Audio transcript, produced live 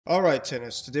Alright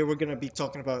tennis, today we're gonna be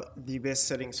talking about the best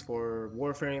settings for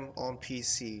Warframe on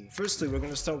PC. Firstly, we're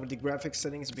gonna start with the graphics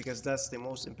settings because that's the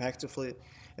most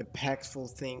impactful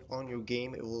thing on your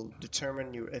game. It will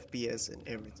determine your FPS and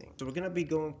everything. So we're gonna be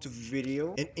going to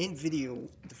video, and in video,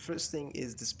 the first thing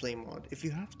is display mode. If you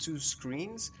have two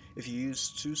screens, if you use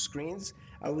two screens,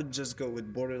 I would just go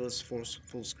with borderless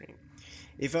full screen.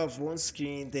 If you have one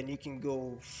screen, then you can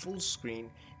go full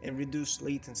screen and reduce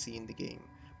latency in the game.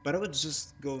 But I would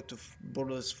just go to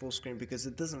borderless full screen because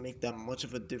it doesn't make that much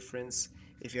of a difference.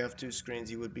 If you have two screens,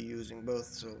 you would be using both,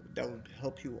 so that would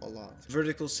help you a lot.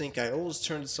 Vertical sync, I always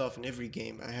turn this off in every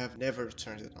game. I have never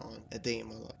turned it on a day in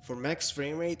my life. For max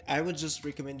frame rate, I would just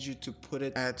recommend you to put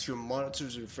it at your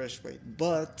monitor's refresh rate.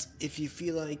 But if you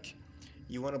feel like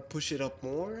you want to push it up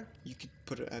more, you could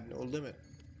put it at no limit.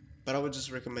 But I would just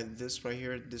recommend this right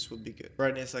here. This would be good.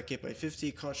 Brightness I keep at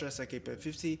 50, contrast I keep at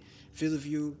 50, field of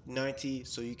view 90,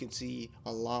 so you can see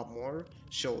a lot more.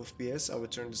 Show FPS, I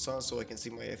would turn this on so I can see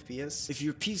my FPS. If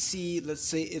your PC, let's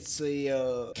say it's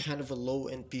a kind of a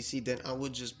low-end PC, then I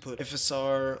would just put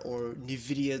FSR or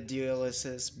NVIDIA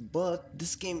DLSS. But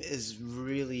this game is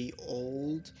really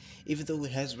old. Even though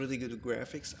it has really good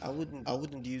graphics, I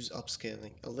wouldn't use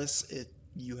upscaling unless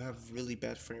you have really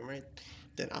bad frame rate,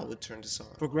 then I would turn this on.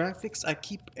 For graphics, I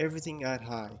keep everything at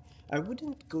high. I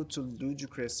wouldn't go to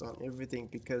ludicrous on everything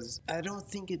because I don't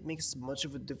think it makes much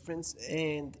of a difference,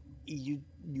 and you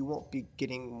won't be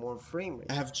getting more frame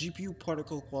rate. I have GPU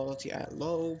particle quality at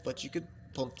low, but you could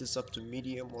pump this up to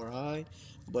medium or high,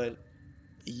 but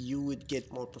you would get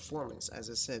more performance. As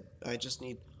I said, I just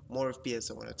need more FPS.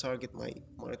 I want to target my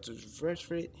monitor's refresh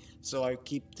rate, so I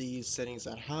keep these settings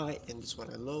at high and this one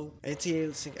at low.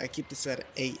 Anti-aliasing, I keep this at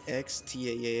 8x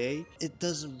TAA.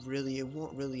 It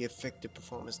won't really affect the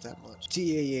performance that much.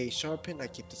 TAA sharpen, I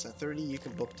keep this at 30. You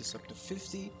can bump this up to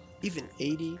 50, even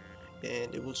 80,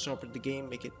 and it will sharpen the game,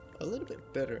 make it a little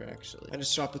bit better actually.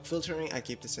 Anisotropic filtering, I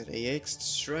keep this at AX.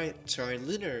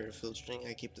 Trilinear filtering,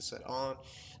 I keep this at on.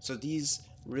 So these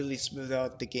really smooth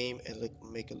out the game and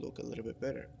make it look a little bit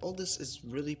better. All this is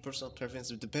really personal preference.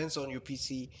 It depends on your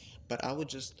PC, but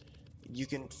you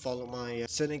can follow my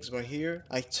settings right here.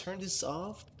 I turn this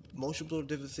off, motion blur,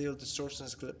 depth of field,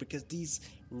 distortions, because these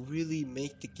really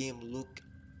make the game look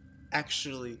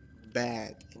actually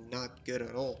bad and not good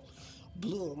at all.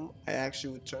 Bloom, I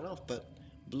actually would turn off, but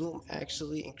bloom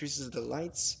actually increases the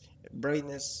lights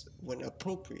brightness when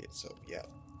appropriate, so yeah,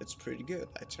 it's pretty good.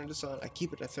 I turn this on, I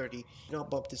keep it at 30. Do not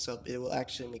bump this up, it will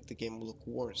actually make the game look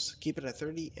worse. Keep it at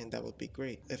 30 and that would be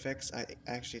great. Effects, I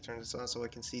actually turn this on so I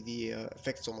can see the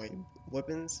effects on my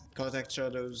weapons. Contact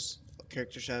shadows,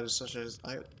 character shadows, such as,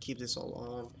 I keep this all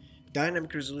on.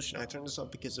 Dynamic resolution, I turn this on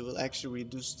because it will actually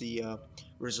reduce the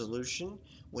resolution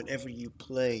whenever you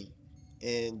play.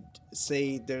 And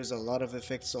say there's a lot of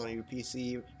effects on your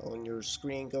PC, on your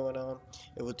screen going on,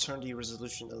 it will turn the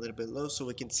resolution a little bit low so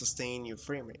it can sustain your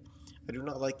frame rate. I do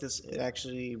not like this. It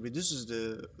actually reduces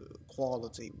the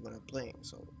quality when I'm playing,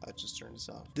 so I just turn this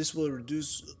off. This will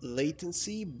reduce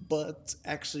latency, but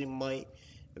actually might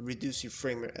reduce your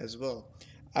frame rate as well.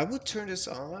 I would turn this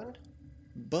on,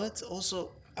 but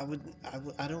also I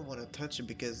don't want to touch it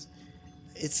because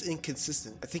it's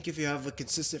inconsistent. I think if you have a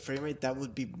consistent frame rate, that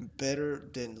would be better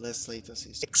than less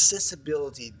latencies.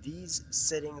 Accessibility, these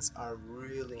settings are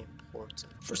really important.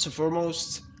 First and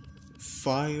foremost,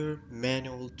 fire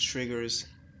manual triggers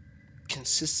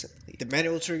consistently. The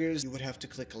manual triggers, you would have to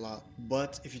click a lot,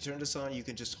 but if you turn this on, you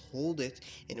can just hold it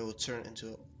and it will turn into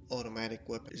an automatic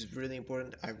weapon. It's really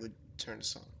important. I would turn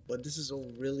this on, but this is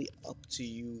all really up to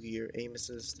you here. Aim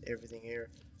assist, everything here,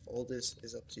 all this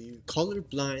is up to you.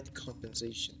 Colorblind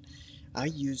compensation, I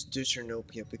use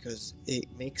Deuteranopia because it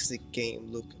makes the game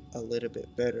look a little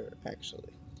bit better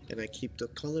actually, and I keep the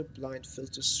colorblind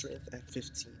filter strength at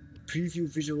 15. Preview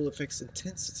visual effects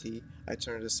intensity, I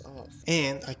turn this off,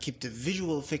 and I keep the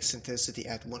visual effects intensity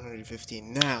at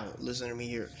 115. Now listen to me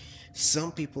here,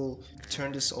 some people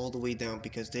turn this all the way down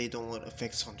because they don't want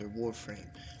effects on their Warframe,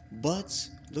 but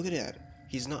look at that,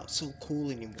 he's not so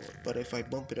cool anymore. But if I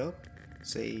bump it up,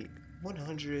 say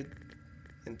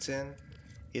 110,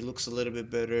 it looks a little bit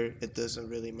better. It doesn't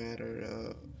really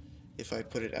matter if I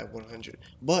put it at 100,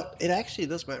 but it actually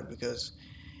does matter because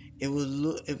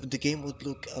the game would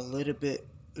look a little bit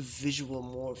visual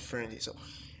more friendly, so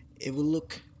it will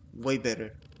look way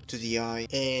better to the eye,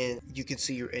 and you can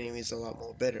see your enemies a lot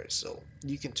more better. So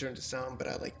you can turn this down, but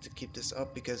I like to keep this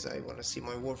up because I want to see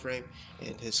my Warframe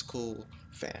in his cool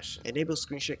fashion. Enable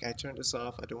screen shake, I turn this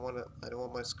off. I don't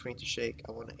want my screen to shake.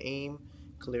 I want to aim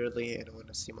clearly and I want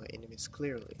to see my enemies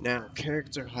clearly. Now,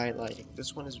 character highlighting,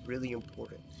 this one is really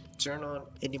important. Turn on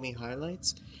enemy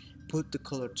highlights. put the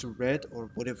color to red or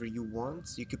whatever you want.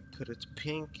 You could put it to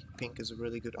pink. Pink is a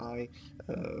really good eye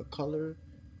color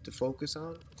to focus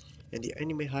on. And the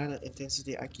anime highlight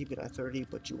intensity, I keep it at 30,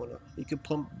 but you can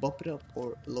bump it up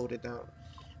or load it down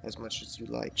as much as you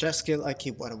like. Chat scale, I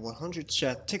keep at 100.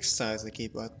 Chat text size, I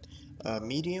keep at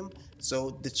medium, so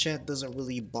the chat doesn't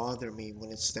really bother me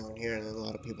when it's down here and a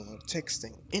lot of people are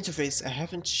texting. Interface, I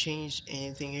haven't changed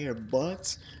anything here,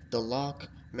 but the lock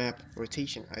map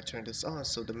rotation, I turned this on,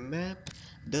 so the map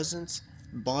doesn't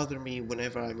bother me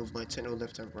whenever I move my 10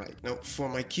 left and right. Now for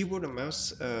my keyboard and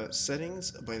mouse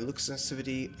settings, my look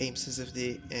sensitivity, aim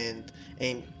sensitivity, and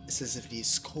aim sensitivity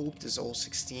scoped is all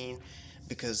 16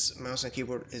 because mouse and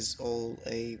keyboard is all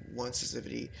a one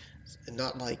sensitivity,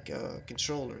 not like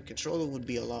controller. Controller would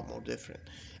be a lot more different.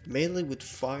 Mainly with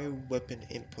fire weapon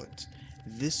input.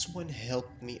 This one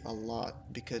helped me a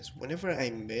lot because whenever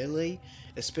I melee,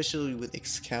 especially with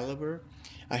Excalibur,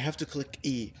 I have to click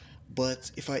E.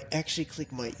 But if I actually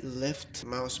click my left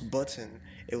mouse button,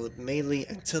 it would melee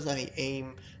until I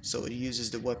aim, so it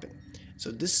uses the weapon. So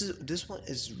this one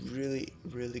is really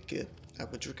good. I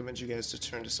would recommend you guys to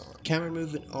turn this on. Camera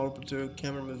movement arbiter,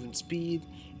 camera movement speed,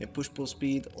 and push pull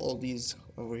speed. All these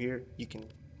over here you can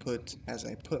put as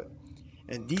I put.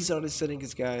 And these are the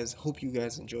settings, guys. Hope you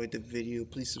guys enjoyed the video.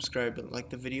 Please subscribe and like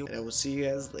the video, and I will see you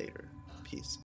guys later. Peace.